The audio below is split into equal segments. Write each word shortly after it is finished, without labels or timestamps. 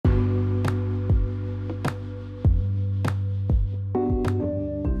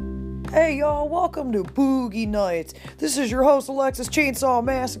Hey y'all, welcome to Boogie Nights. This is your host Alexis Chainsaw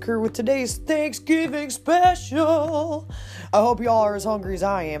Massacre with today's Thanksgiving special. I hope y'all are as hungry as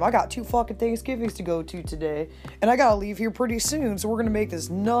I am. I got 2 fucking Thanksgivings to go to today, and I gotta leave here pretty soon, so we're gonna make this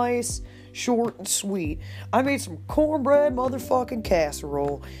nice, short, and sweet. I made some cornbread motherfucking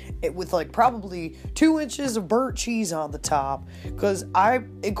casserole with like probably 2 inches of burnt cheese on the top, because I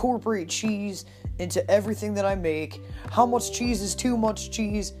incorporate cheese into everything that I make. How much cheese is too much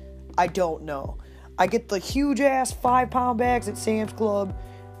cheese? I don't know. I get the huge ass 5-pound bags at Sam's Club,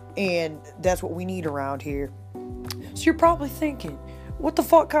 and that's what we need around here. So you're probably thinking, what the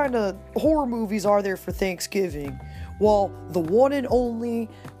fuck kind of horror movies are there for Thanksgiving? Well, the one and only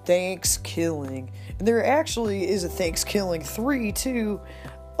Thanksgiving. And there actually is a Thanksgiving 3 too.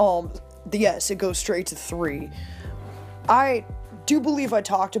 Yes, it goes straight to 3. I do believe I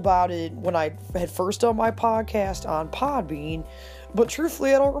talked about it when I had first done my podcast on Podbean, but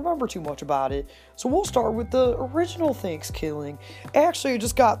truthfully I don't remember too much about it. So we'll start with the original Thanksgiving. Actually, I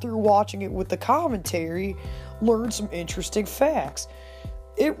just got through watching it with the commentary, learned some interesting facts.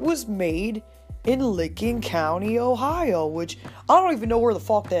 It was made in Licking County, Ohio, which I don't even know where the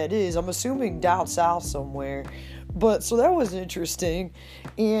fuck that is. I'm assuming down south somewhere. But so that was interesting,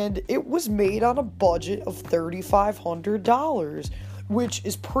 and it was made on a budget of $3,500, which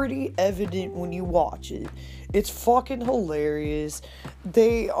is pretty evident when you watch it. It's fucking hilarious.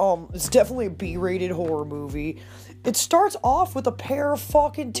 It's definitely a B-rated horror movie. It starts off with a pair of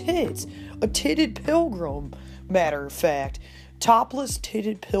fucking tits, a titted pilgrim, matter of fact, topless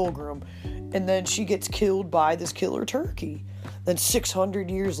titted pilgrim, and then she gets killed by this killer turkey. Then 600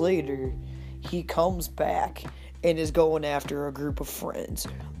 years later, he comes back and is going after a group of friends.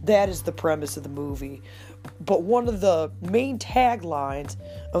 That is the premise of the movie. But one of the main taglines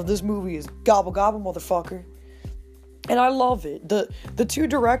of this movie is "Gobble gobble, motherfucker." And I love it. The 2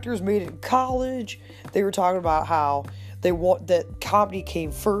 directors made it in college. They were talking about how they want that comedy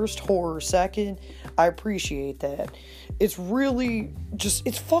came first, horror second. I appreciate that. It's really just,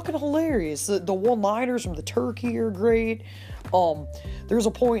 it's fucking hilarious. The one-liners from the turkey are great. There's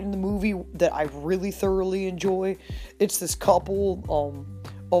a point in the movie that I really thoroughly enjoy. It's this couple,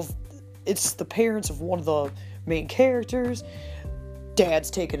 it's the parents of one of the main characters. Dad's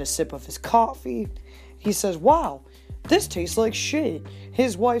taking a sip of his coffee. He says, "Wow, this tastes like shit."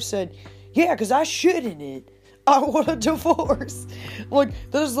 His wife said, "Yeah, 'cause I shit in it. I want a divorce." Like,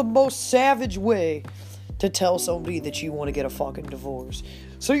 that is the most savage way to tell somebody that you want to get a fucking divorce.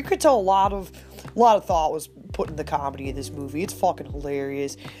 So you could tell a lot of thought was put in the comedy of this movie. It's fucking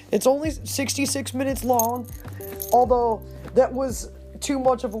hilarious. It's only 66 minutes long, although that was too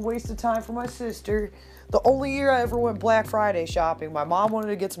much of a waste of time for my sister. The only year I ever went Black Friday shopping, my mom wanted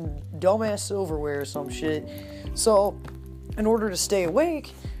to get some dumbass silverware or some shit. So, in order to stay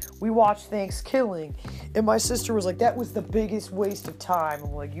awake, we watched Thanksgiving. And my sister was like, "That was the biggest waste of time."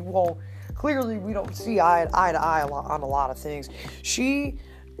 I'm like, clearly we don't see eye to eye on a lot of things.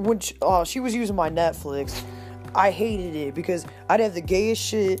 When she was using my Netflix, I hated it because I'd have the gayest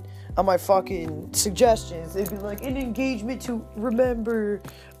shit on my fucking suggestions. They'd be like, "An engagement to remember,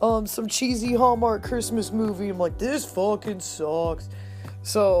 some cheesy Hallmark Christmas movie." I'm like, this fucking sucks.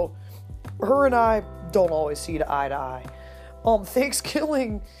 So, her and I don't always see eye to eye.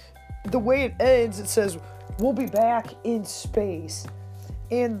 Thanksgiving, the way it ends, it says, "We'll be back in space."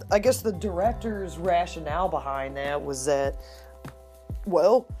 And I guess the director's rationale behind that was that,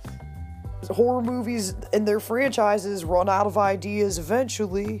 well, horror movies and their franchises run out of ideas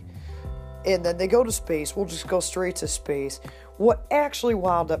eventually, and then they go to space. We'll just go straight to space. What actually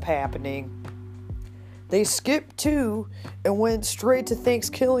wound up happening, they skipped 2 and went straight to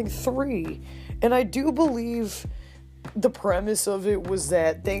Thanksgiving 3. And I do believe the premise of it was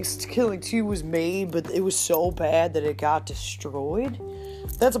that Thanksgiving 2 was made, but it was so bad that it got destroyed.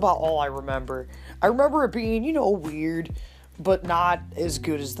 That's about all I remember. I remember it being, weird, but not as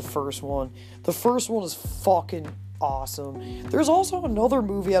good as the first one. The first one is fucking awesome. There's also another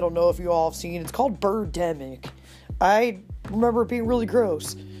movie I don't know if you all have seen. It's called Birdemic. I remember it being really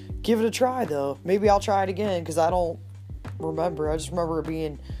gross. Give it a try, though. Maybe I'll try it again, because I don't remember. I just remember it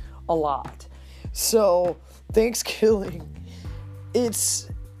being a lot. So, Thanksgiving, it's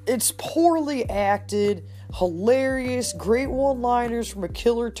poorly acted, hilarious, great one-liners from a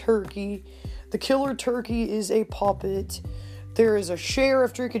killer turkey. The killer turkey is a puppet. There is a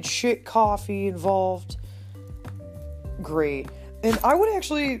sheriff drinking shit coffee involved. Great. And I would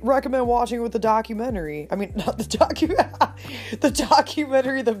actually recommend watching it with the documentary. I mean, not the documentary,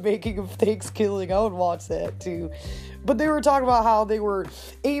 The Making of Thanksgiving. I would watch that too. But they were talking about how they were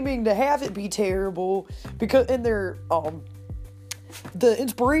aiming to have it be terrible because in their the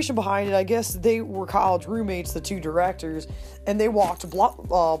inspiration behind it, I guess they were college roommates, the two directors, and they walked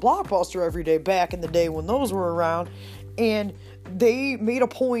Blockbuster every day back in the day when those were around, and they made a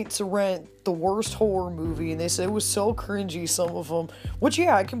point to rent the worst horror movie, and they said it was so cringy, some of them, which,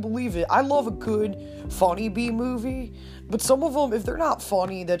 yeah, I can believe it. I love a good, funny B-movie, but some of them, if they're not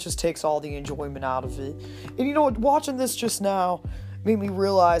funny, that just takes all the enjoyment out of it. And you know what, watching this just now made me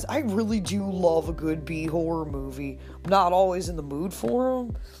realize I really do love a good B-horror movie. I'm not always in the mood for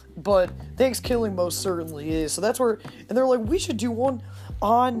them, but Thanksgiving most certainly is. So that's where, and they're like, we should do one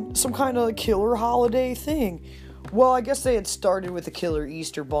on some kind of killer holiday thing. Well, I guess they had started with the killer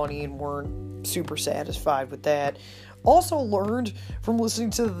Easter Bunny and weren't super satisfied with that. Also learned from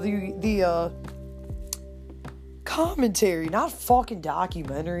listening to the commentary, not fucking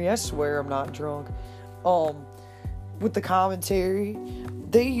documentary, I swear I'm not drunk. With the commentary,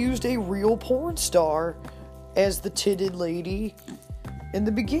 they used a real porn star as the titted lady in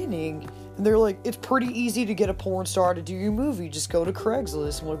the beginning. And they're like, it's pretty easy to get a porn star to do your movie. Just go to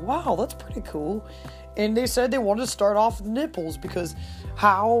Craigslist. I'm like, wow, that's pretty cool. And they said they wanted to start off with nipples because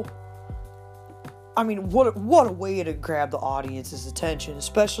what a way to grab the audience's attention,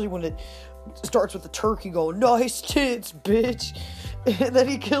 especially when it starts with the turkey going, nice tits, bitch. And then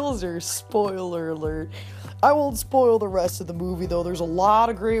he kills her. Spoiler alert. I won't spoil the rest of the movie, though. There's a lot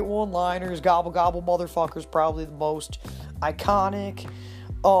of great one-liners. Gobble Gobble Motherfucker's probably the most iconic.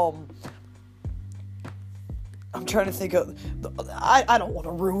 I'm trying to think of... I don't want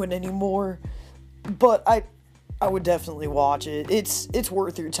to ruin anymore, but I would definitely watch it. It's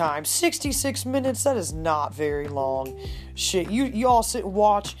worth your time. 66 minutes, that is not very long. Shit, you all sit and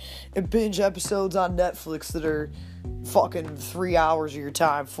watch and binge episodes on Netflix that are fucking 3 hours of your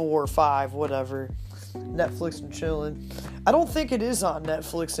time, 4 or 5, whatever. Netflix and chilling. I don't think it is on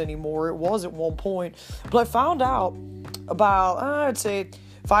Netflix anymore. It was at one point, but I found out about I'd say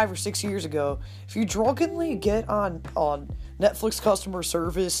 5 or 6 years ago, if you drunkenly get on Netflix customer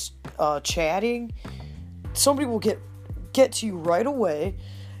service chatting, somebody will get to you right away.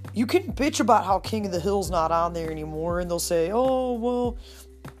 You can bitch about how King of the Hill's not on there anymore, and they'll say, oh, well,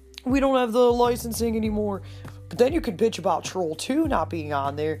 we don't have the licensing anymore. But then you can bitch about Troll 2 not being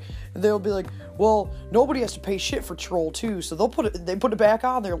on there, and they'll be like, well, nobody has to pay shit for Troll 2, so they put it back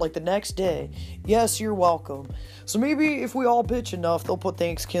on there like the next day. Yes, you're welcome. So maybe if we all bitch enough, they'll put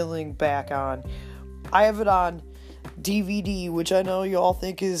Thanksgiving back on. I have it on DVD, which I know you all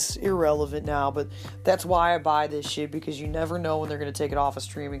think is irrelevant now, but that's why I buy this shit, because you never know when they're going to take it off a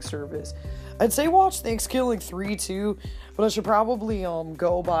streaming service. I'd say watch Thanksgiving 3 too, but I should probably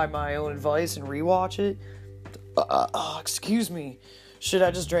go by my own advice and rewatch it. Excuse me. Shit,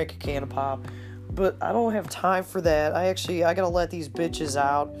 I just drank a can of pop. But I don't have time for that. I gotta let these bitches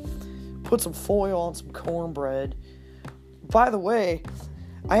out. Put some foil on some cornbread. By the way,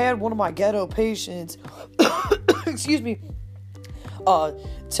 I had one of my ghetto patients, excuse me,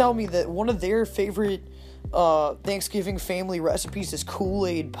 tell me that one of their favorite Thanksgiving family recipes is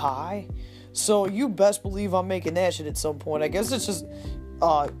Kool-Aid pie. So you best believe I'm making that shit at some point. I guess it's just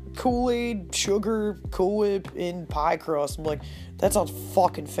Kool-Aid, sugar, Cool Whip, in pie crust. I'm like, that sounds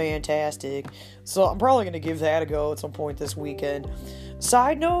fucking fantastic. So I'm probably going to give that a go at some point this weekend.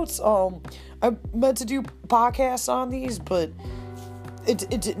 Side notes, I meant to do podcasts on these, but it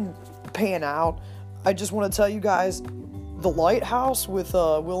didn't pan out. I just want to tell you guys, The Lighthouse with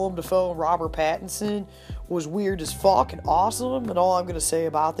Willem Dafoe and Robert Pattinson was weird as fuck and awesome, and all I'm going to say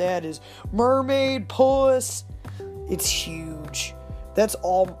about that is mermaid puss. It's huge. That's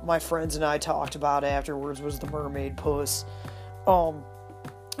all my friends and I talked about afterwards, was the mermaid puss. And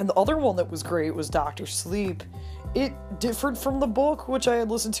the other one that was great was Dr. Sleep. It differed from the book, which I had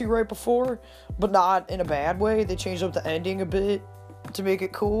listened to right before, but not in a bad way. They changed up the ending a bit to make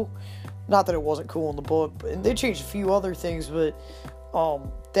it cool. Not that it wasn't cool in the book, but they changed a few other things, but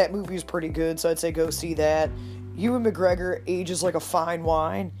that movie is pretty good, so I'd say go see that. Ewan McGregor ages like a fine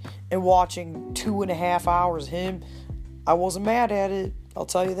wine, and watching 2.5 hours of him, I wasn't mad at it, I'll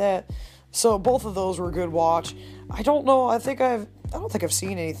tell you that. So both of those were a good watch. I don't know, I don't think I've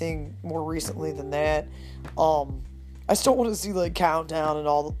seen anything more recently than that. I still want to see like Countdown and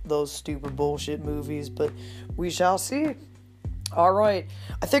all those stupid bullshit movies, but we shall see. Alright,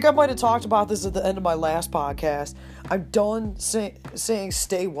 I think I might have talked about this at the end of my last podcast. I'm done saying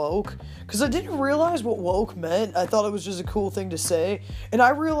stay woke, because I didn't realize what woke meant. I thought it was just a cool thing to say, and I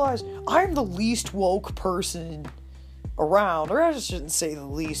realized I'm the least woke person around, or I just shouldn't say the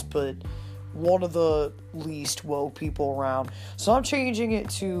least, but one of the least woke people around. So I'm changing it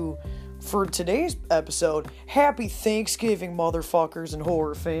to, for today's episode, Happy Thanksgiving, motherfuckers and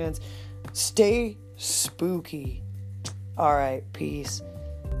horror fans. Stay spooky. Alright, peace.